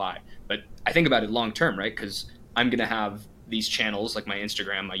negative ROI. But I think about it long term, right? Because I'm gonna have these channels like my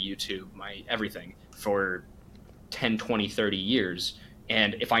Instagram, my YouTube, my everything for 10, 20, 30 years.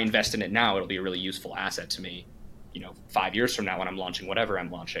 And if I invest in it now, it'll be a really useful asset to me. 5 years from now when I'm launching whatever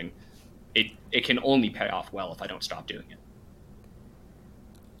I'm launching. It can only pay off well if I don't stop doing it.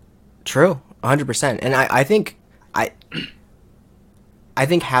 True, 100%. And I think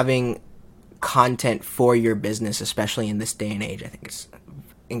having content for your business, especially in this day and age, I think is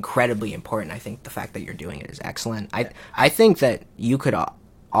incredibly important. I think the fact that you're doing it is excellent. I think that you could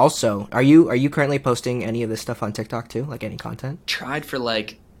also. Are you currently posting any of this stuff on TikTok too? Like any content? I tried for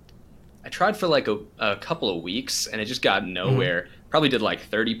like a couple of weeks and it just got nowhere. Mm-hmm. Probably did like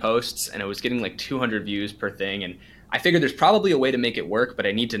 30 posts and it was getting like 200 views per thing. And I figured there's probably a way to make it work, but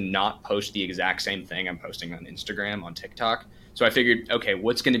I need to not post the exact same thing I'm posting on Instagram, on TikTok. So I figured, okay,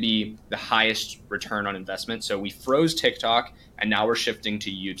 what's going to be the highest return on investment? So we froze TikTok and now we're shifting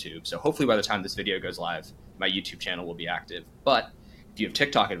to YouTube. So hopefully by the time this video goes live, my YouTube channel will be active. But if you have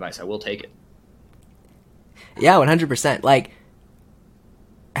TikTok advice, I will take it. Yeah, 100%. Like,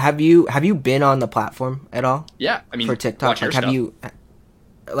 have you been on the platform at all? Yeah, I mean, for TikTok, like, have stuff. you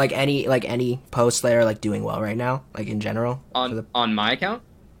any posts that are like doing well right now, like in general on my account?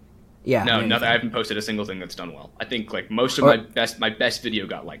 Yeah, no, nothing. I haven't posted a single thing that's done well. I think like most of my best video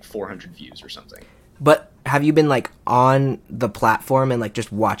got like 400 views or something. But have you been like on the platform and like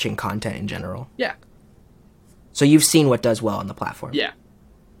just watching content in general? Yeah. So you've seen what does well on the platform. Yeah.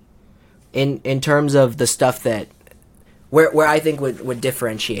 In terms of the stuff that where I think would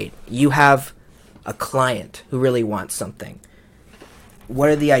differentiate, you have a client who really wants something. What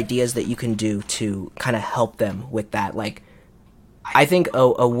are the ideas that you can do to kind of help them with that? Like, I think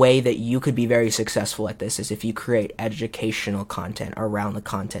a way that you could be very successful at this is if you create educational content around the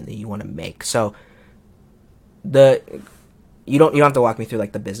content that you want to make. So you don't have to walk me through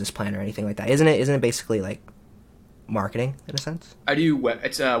like the business plan or anything like that. Isn't it basically like marketing in a sense? I do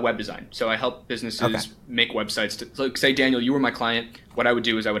it's web design. So I help businesses make websites. So say, Daniel, you were my client. What I would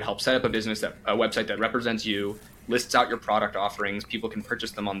do is I would help set up a website that represents you, lists out your product offerings. People can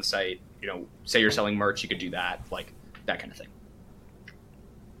purchase them on the site. Say you're selling merch, you could do that, like that kind of thing.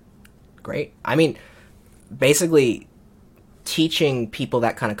 Great. I mean, basically teaching people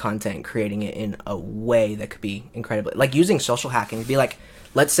that kind of content, creating it in a way that could be incredibly, like using social hacking to be like,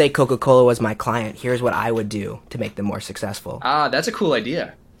 let's say Coca-Cola was my client. Here's what I would do to make them more successful. That's a cool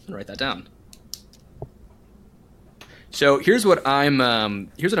idea. I'll write that down. So here's what I'm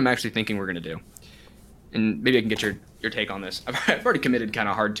actually thinking we're gonna do, and maybe I can get your take on this. I've already committed kind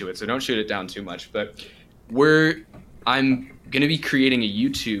of hard to it, so don't shoot it down too much. But I'm gonna be creating a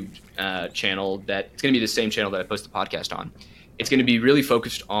YouTube channel that it's gonna be the same channel that I post the podcast on. It's gonna be really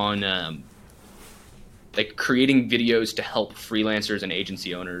focused on like creating videos to help freelancers and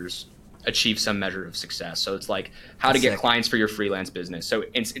agency owners achieve some measure of success. So it's like how to get clients for your freelance business. So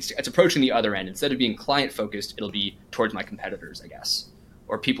it's approaching the other end. Instead of being client focused, it'll be towards my competitors, I guess,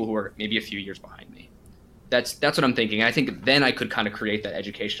 or people who are maybe a few years behind me. That's what I'm thinking. I think then I could kind of create that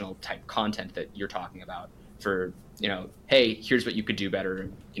educational type content that you're talking about for, hey, here's what you could do better,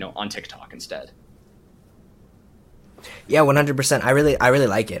 on TikTok instead. Yeah, 100%. I really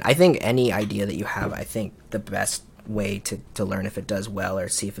like it. I think any idea that you have, I think the best way to learn if it does well or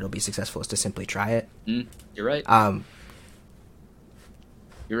see if it'll be successful is to simply try it. You're right.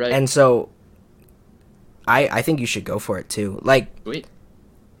 You're right. And so I think you should go for it too. Like, Sweet.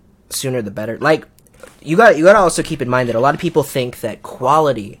 sooner the better. Like, you gotta also keep in mind that a lot of people think that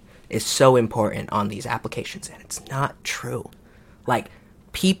quality is so important on these applications, and it's not true. Like,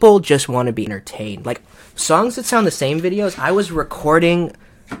 people just want to be entertained. Like, songs that sound the same videos. I was recording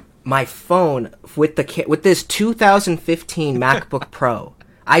my phone with this 2015 MacBook Pro.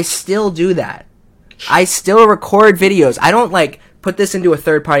 I still do that. I still record videos. I don't like put this into a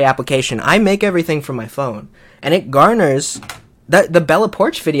third-party application. I make everything from my phone, and it garners. The Bella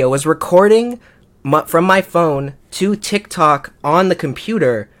Porch video was recording from my phone to TikTok on the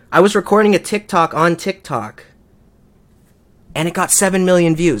computer. I was recording a TikTok on TikTok, and it got 7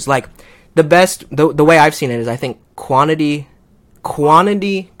 million views. Like, the way I've seen it is, I think quantity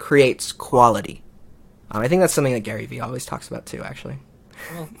creates quality. I think that's something that Gary Vee always talks about too, actually.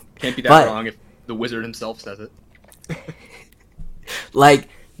 Well, can't be that wrong if the wizard himself says it. Like,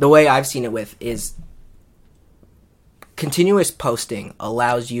 the way I've seen it is continuous posting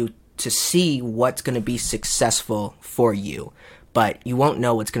allows you to see what's going to be successful for you, but you won't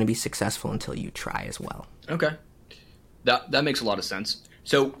know what's going to be successful until you try as well. Okay. That makes a lot of sense.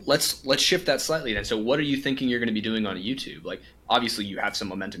 So let's shift that slightly then. So what are you thinking you're going to be doing on YouTube? Like, obviously you have some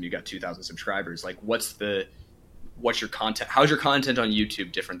momentum. You got 2,000 subscribers. Like, what's your content? How's your content on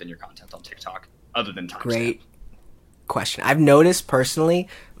YouTube different than your content on TikTok, other than timestamp? Great question. I've noticed personally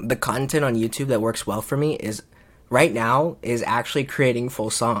the content on YouTube that works well for me is actually creating full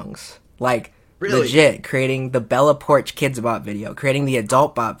songs. Like, really? Legit creating the Bella Porch Kids Bop video, creating the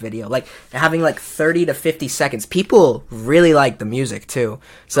Adult Bop video, like having like 30 to 50 seconds. People really like the music too.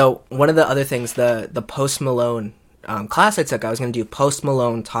 So one of the other things, the Post Malone class I took, I was going to do Post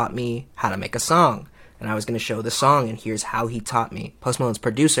Malone taught me how to make a song. And I was going to show the song, and here's how he taught me. Post Malone's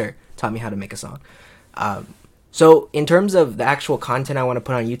producer taught me how to make a song. So in terms of the actual content I want to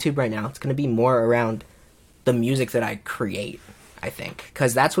put on YouTube right now, it's going to be more around the music that I create, I think.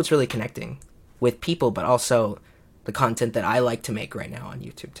 Because that's what's really connecting with people, but also the content that I like to make right now on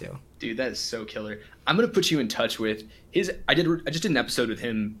YouTube too. Dude, that is so killer. I'm going to put you in touch with I just did an episode with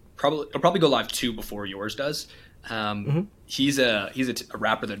him. It'll probably go live 2 before yours does. He's a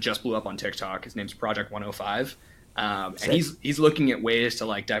rapper that just blew up on TikTok. His name's Project 105. And he's looking at ways to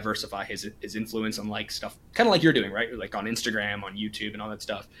like diversify his influence on like stuff kind of like you're doing, right? Like on Instagram, on YouTube, and all that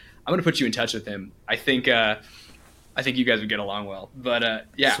stuff. I'm gonna put you in touch with him. I think you guys would get along well. But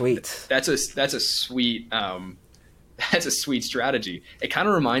yeah, sweet. That's a sweet that's a sweet strategy. It kind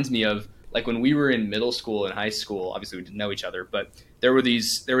of reminds me of like when we were in middle school and high school. Obviously, we didn't know each other, but there was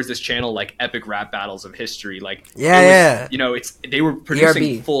this channel like Epic Rap Battles of History. Like you know, they were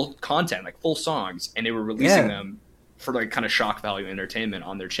producing ERB. full content, like full songs, and they were releasing them for like kind of shock value entertainment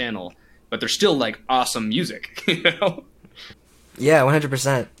on their channel. But they're still like awesome music, you know? Yeah,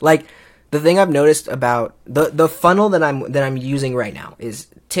 100%. Like, the thing I've noticed about the funnel that I'm using right now is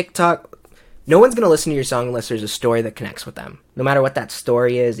TikTok. No one's going to listen to your song unless there's a story that connects with them. No matter what that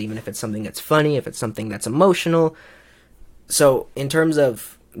story is, even if it's something that's funny, if it's something that's emotional. So, in terms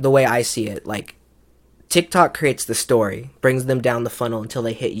of the way I see it, like, TikTok creates the story, brings them down the funnel until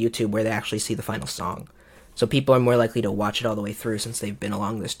they hit YouTube where they actually see the final song. So people are more likely to watch it all the way through since they've been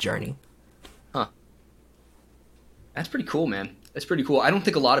along this journey. Huh. That's pretty cool, man. That's pretty cool. I don't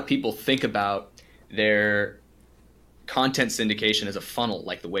think a lot of people think about their content syndication as a funnel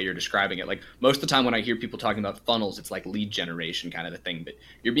like the way you're describing it. Like most of the time when I hear people talking about funnels, it's like lead generation kind of a thing, but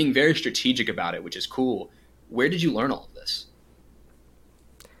you're being very strategic about it, which is cool. Where did you learn all of this?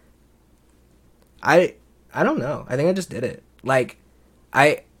 I don't know. I think I just did it. Like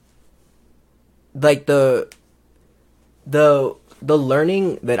the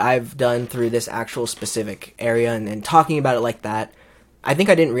learning that I've done through this actual specific area and talking about it like that, I think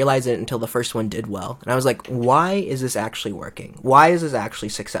I didn't realize it until the first one did well. And I was like, why is this actually working? Why is this actually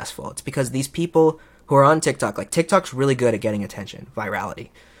successful? It's because these people who are on TikTok, like TikTok's really good at getting attention, virality.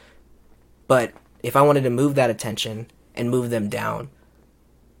 But if I wanted to move that attention and move them down,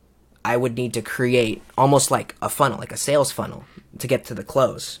 I would need to create almost like a funnel, like a sales funnel to get to the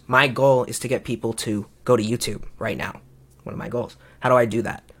close. My goal is to get people to go to YouTube right now. One of my goals. How do I do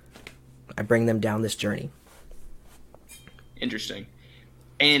that? I bring them down this journey. Interesting.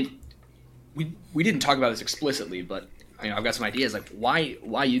 And we didn't talk about this explicitly, but I've got some ideas. Like, why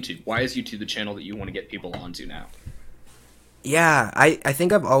YouTube? Why is YouTube the channel that you want to get people onto now? Yeah, I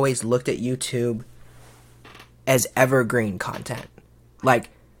think I've always looked at YouTube as evergreen content. Like,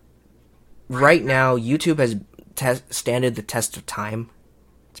 right now, YouTube has standed the test of time.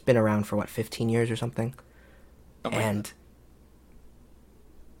 It's been around for, 15 years or something? And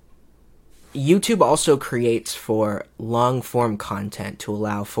YouTube also creates for long-form content to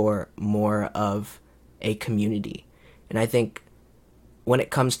allow for more of a community. And I think when it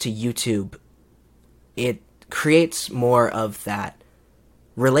comes to YouTube, it creates more of that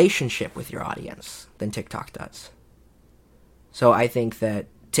relationship with your audience than TikTok does. So I think that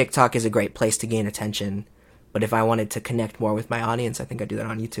TikTok is a great place to gain attention, but if I wanted to connect more with my audience, I think I'd do that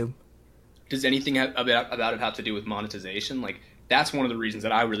on YouTube. Does anything about it have to do with monetization? Like, that's one of the reasons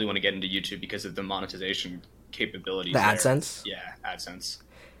that I really want to get into YouTube, because of the monetization capabilities. The AdSense? Yeah, AdSense.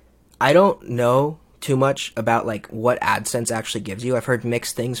 I don't know too much about like what AdSense actually gives you. I've heard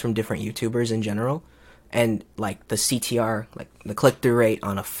mixed things from different YouTubers in general, and like the CTR, like the click-through rate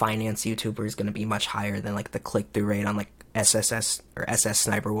on a finance YouTuber is going to be much higher than like the click-through rate on like SSS or SS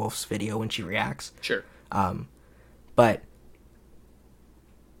Sniper Wolf's video when she reacts. Sure. But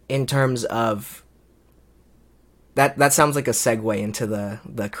in terms of that sounds like a segue into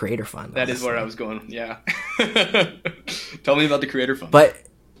the creator fund. That is where I was going. Yeah. Tell me about the creator fund. But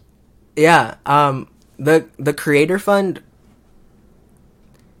yeah, the creator fund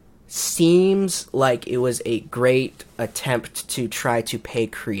seems like it was a great attempt to try to pay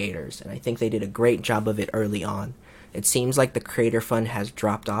creators, and I think they did a great job of it early on. It seems like the creator fund has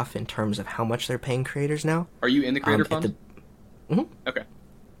dropped off in terms of how much they're paying creators now. Are you in the creator fund? Okay.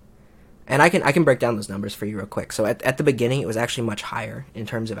 And I can break down those numbers for you real quick. So at the beginning, it was actually much higher in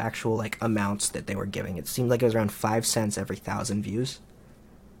terms of actual like amounts that they were giving. It seemed like it was around 5 cents every 1,000 views.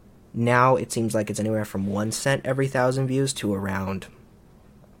 Now it seems like it's anywhere from 1 cent every 1,000 views to around,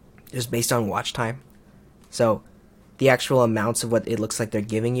 just based on watch time. So the actual amounts of what it looks like they're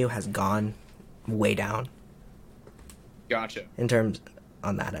giving you has gone way down. Gotcha. In terms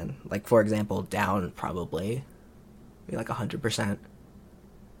on that end, like for example, down probably maybe like 100%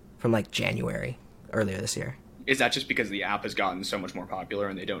 from like January earlier this year. Is that just because the app has gotten so much more popular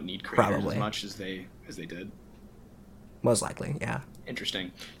and they don't need creators as much as they did? Most likely, yeah.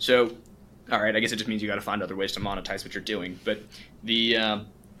 Interesting. So, all right, I guess it just means you got to find other ways to monetize what you're doing. But the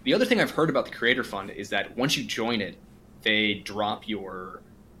other thing I've heard about the Creator Fund is that once you join it, they drop your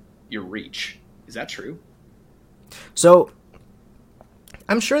reach. Is that true? So,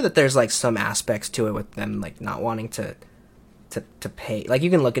 I'm sure that there's like some aspects to it with them like not wanting to pay. Like you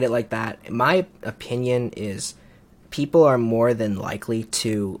can look at it like that. My opinion is people are more than likely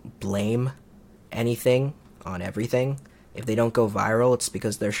to blame anything on everything. If they don't go viral, it's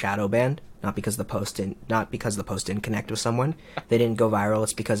because they're shadow banned, not because the post didn't connect with someone. They didn't go viral,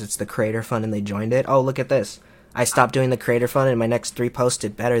 it's because it's the creator fund and they joined it. Oh, look at this. I stopped doing the creator fund and my next 3 posts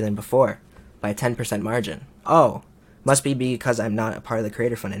did better than before by a 10% margin. Oh, must be because I'm not a part of the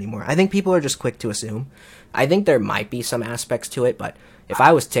creator fund anymore. I think people are just quick to assume. I think there might be some aspects to it, but if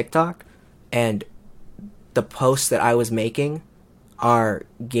I was TikTok and the posts that I was making are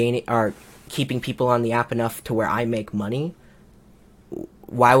keeping people on the app enough to where I make money,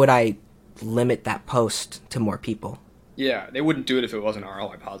 why would I limit that post to more people? Yeah, they wouldn't do it if it wasn't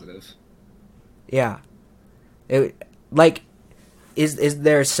ROI positive. Yeah. Is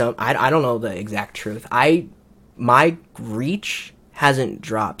there some... I don't know the exact truth. My reach hasn't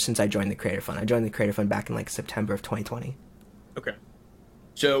dropped since I joined the Creator Fund. I joined the Creator Fund back in like September of 2020. Okay.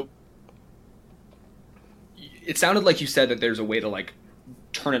 So it sounded like you said that there's a way to like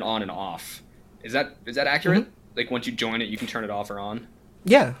turn it on and off. Is that accurate? Mm-hmm. Like once you join it, you can turn it off or on?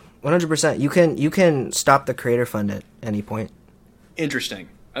 Yeah, 100%. You can stop the Creator Fund at any point. Interesting.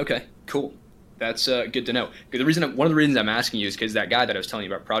 Okay, cool. That's good to know. One of the reasons I'm asking you is because that guy that I was telling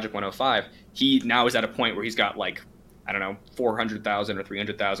you about, Project 105, he now is at a point where he's got like, I don't know, 400,000 or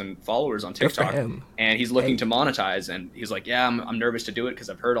 300,000 followers on TikTok, and he's looking to monetize. And he's like, "Yeah, I'm nervous to do it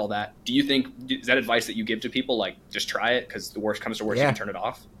because I've heard all that." Do you think is that advice that you give to people? Like, just try it because the worst comes to worst, you can turn it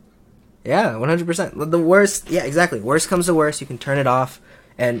off. Yeah, 100%. The worst, yeah, exactly. Worst comes to worst, you can turn it off,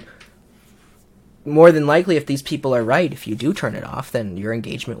 and more than likely, if these people are right, if you do turn it off, then your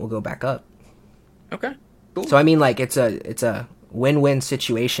engagement will go back up. Okay, cool. So I mean, like, it's a win-win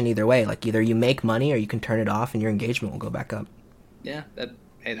situation either way. Like, either you make money or you can turn it off and your engagement will go back up. Yeah,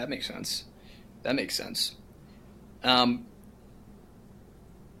 that makes sense. That makes sense.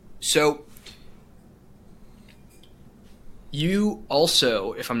 So you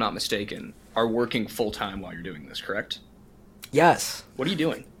also, if I'm not mistaken, are working full-time while you're doing this, correct? Yes. What are you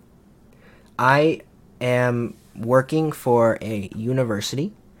doing? I am working for a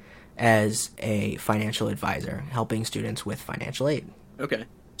university as a financial advisor, helping students with financial aid. Okay.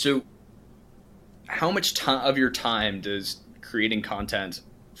 So how much of your time does creating content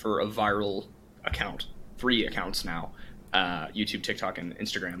for a viral account, 3 accounts now, YouTube, TikTok, and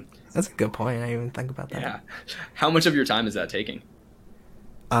Instagram? That's a good point. I didn't even think about that. Yeah. How much of your time is that taking?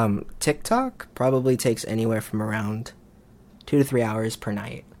 TikTok probably takes anywhere from around 2 to 3 hours per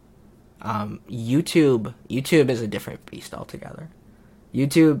night. YouTube is a different beast altogether.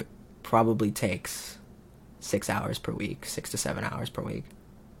 YouTube probably takes 6 hours per week, 6 to 7 hours per week,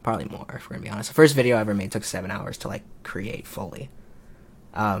 probably more if we're gonna be honest. The first video I ever made took 7 hours to like create fully.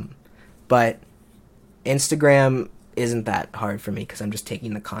 But Instagram isn't that hard for me because I'm just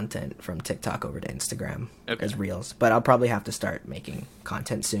taking the content from TikTok over to Instagram as Reels. But I'll probably have to start making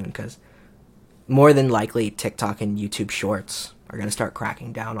content soon because more than likely TikTok and YouTube Shorts are going to start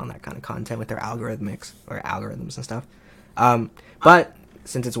cracking down on that kind of content with their algorithms and stuff. But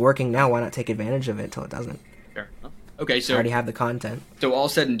since it's working now, why not take advantage of it until it doesn't? Sure. Okay, so I already have the content. So all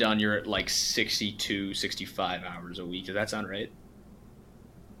said and done, you're at like 62, 65 hours a week. Does that sound right?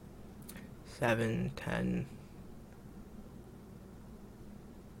 7, 10.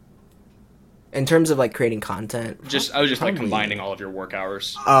 In terms of like creating content, I was just like combining all of your work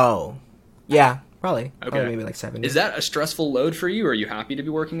hours. Oh, yeah, probably. Okay. Probably maybe like 70. Is that a stressful load for you? Or are you happy to be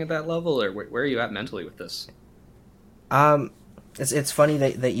working at that level, or where are you at mentally with this? It's funny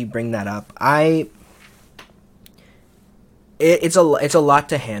that you bring that up. It's a lot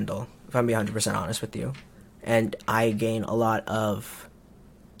to handle, if I'm being 100% honest with you, and I gain a lot of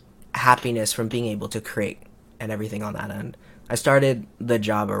happiness from being able to create and everything on that end. I started the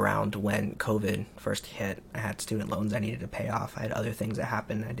job around when COVID first hit. I had student loans I needed to pay off. I had other things that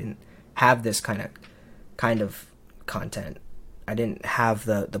happened. I didn't have this kind of content. I didn't have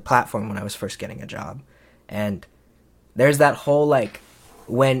the platform when I was first getting a job. And there's that whole like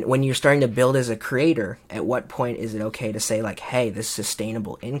when you're starting to build as a creator, at what point is it okay to say like, hey, this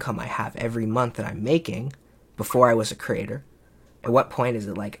sustainable income I have every month that I'm making before I was a creator? At what point is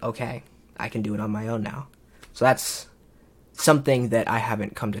it like, okay, I can do it on my own now? So that's something that I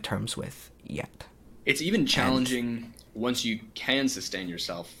haven't come to terms with yet. It's even challenging once you can sustain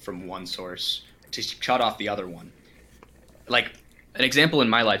yourself from one source to shut off the other one. Like, an example in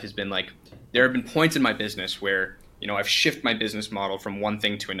my life has been like, there have been points in my business where, you know, I've shifted my business model from one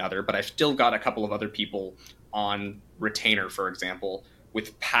thing to another, but I've still got a couple of other people on retainer, for example,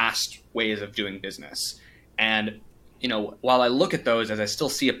 with past ways of doing business. And, you know, while I look at those as I still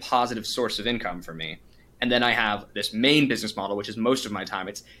see a positive source of income for me, and then I have this main business model, which is most of my time.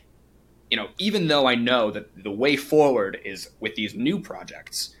 It's, you know, even though I know that the way forward is with these new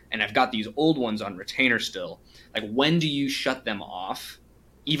projects and I've got these old ones on retainer still, like when do you shut them off,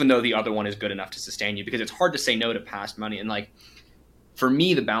 even though the other one is good enough to sustain you? Because it's hard to say no to past money. And like, for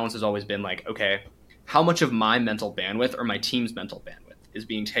me, the balance has always been like, okay, how much of my mental bandwidth or my team's mental bandwidth is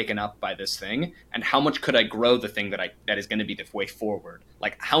being taken up by this thing, and how much could I grow the thing that is going to be the way forward?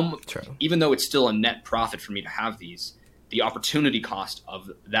 Like how, even though it's still a net profit for me to have these, the opportunity cost of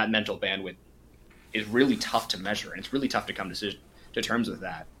that mental bandwidth is really tough to measure, and it's really tough to come to terms with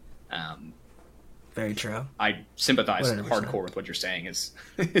that. Very true. I sympathize 100%. Hardcore with what you're saying is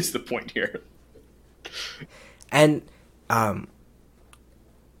the point here. And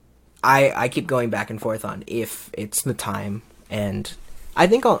I keep going back and forth on if it's the time, and I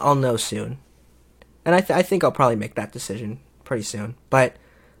think I'll know soon, and I think I'll probably make that decision pretty soon. But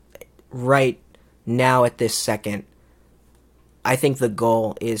right now, at this second, I think the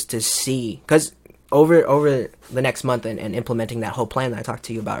goal is to see, because over the next month and implementing that whole plan that I talked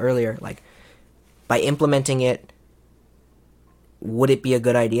to you about earlier, like by implementing it, would it be a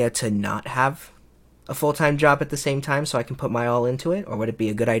good idea to not have a full-time job at the same time so I can put my all into it, or would it be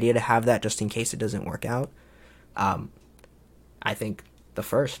a good idea to have that just in case it doesn't work out? I think the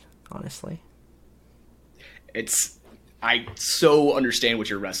first, honestly. I so understand what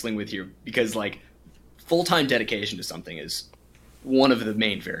you're wrestling with here, because like full-time dedication to something is one of the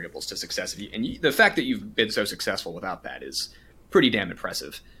main variables to success. The fact that you've been so successful without that is pretty damn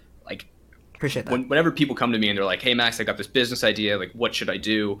impressive. Like, appreciate that. Whenever people come to me and they're like, hey Max, I got this business idea, like what should I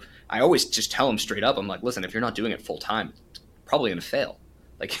do? I always just tell them straight up, I'm like, listen, if you're not doing it full-time, it's probably going to fail.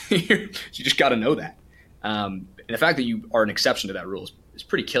 Like you just got to know that. And the fact that you are an exception to that rule is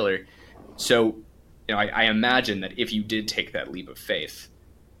pretty killer. So, you know, I imagine that if you did take that leap of faith,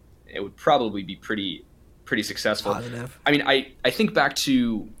 it would probably be pretty successful. Positive. I mean, I think back to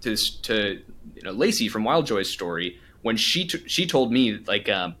you know, Lacey from Wildjoy's story when she told me like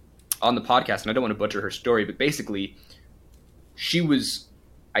on the podcast, and I don't want to butcher her story, but basically she was,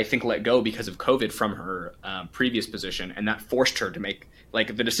 I think, let go because of COVID from her previous position, and that forced her to make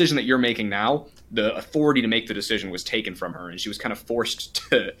like the decision that you're making now. The authority to make the decision was taken from her, and she was kind of forced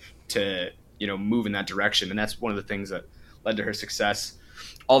to you know, move in that direction, and that's one of the things that led to her success.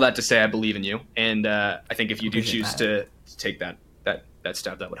 All that to say, I believe in you, and I think if you do choose to take that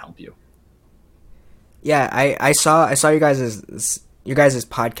step, that would help you. Yeah, I saw your guys'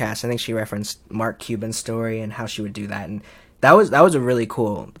 podcast. I think she referenced Mark Cuban's story and how she would do that, and That was a really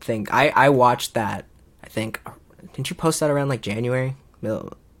cool thing. I watched that. I think didn't you post that around like January,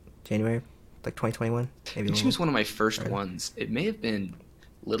 like 2021? Maybe I think she was one of my first ones. It may have been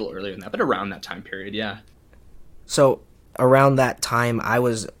a little earlier than that, but around that time period, yeah. So around that time, I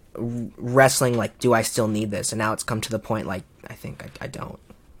was wrestling like, do I still need this? And now it's come to the point like I think I don't.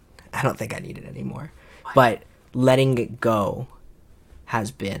 I don't think I need it anymore. But letting it go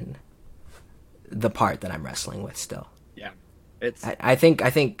has been the part that I'm wrestling with still. Yeah. I think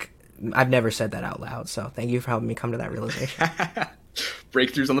I've never said that out loud, so thank you for helping me come to that realization.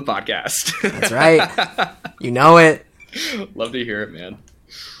 Breakthroughs on the podcast. That's right. You know it. Love to hear it, man.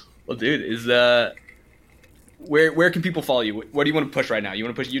 Well, dude, where can people follow you? What do you want to push right now? You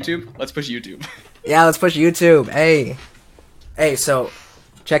want to push YouTube? Let's push YouTube. Yeah, let's push YouTube. Hey, so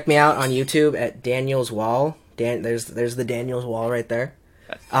check me out on YouTube at Daniel's Wall. There's the Daniel's Wall right there.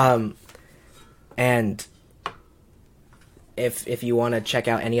 And if you want to check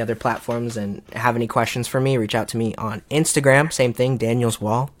out any other platforms and have any questions for me, reach out to me on Instagram. Same thing, Daniel's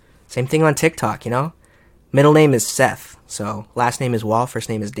Wall. Same thing on TikTok, Middle name is Seth, so last name is Wall, first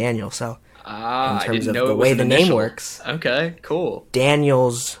name is Daniel. So in terms of the way the name works. Okay, cool.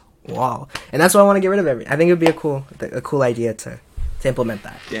 Daniel's Wall. And that's why I want to get rid of everything. I think it would be a cool idea to implement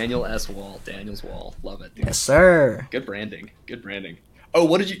that. Daniel S. Wall. Daniel's Wall. Love it, dude. Yes, sir. Good branding.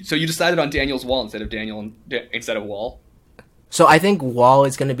 Oh, so you decided on Daniel's Wall instead of Wall? So I think Wall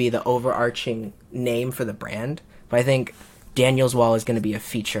is going to be the overarching name for the brand, but I think Daniel's Wall is going to be a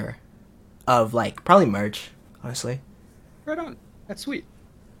feature of like probably merch, honestly. Right on. That's sweet.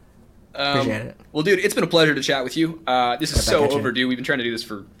 Appreciate it. Well, dude, it's been a pleasure to chat with you. This is so overdue. We've been trying to do this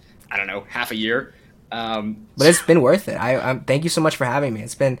for, I don't know, half a year. But it's been worth it. I thank you so much for having me.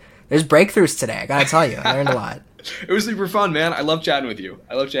 There's breakthroughs today. I gotta tell you, I learned a lot. It was super fun, man. I love chatting with you.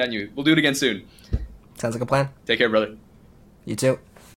 We'll do it again soon. Sounds like a plan. Take care, brother. You too.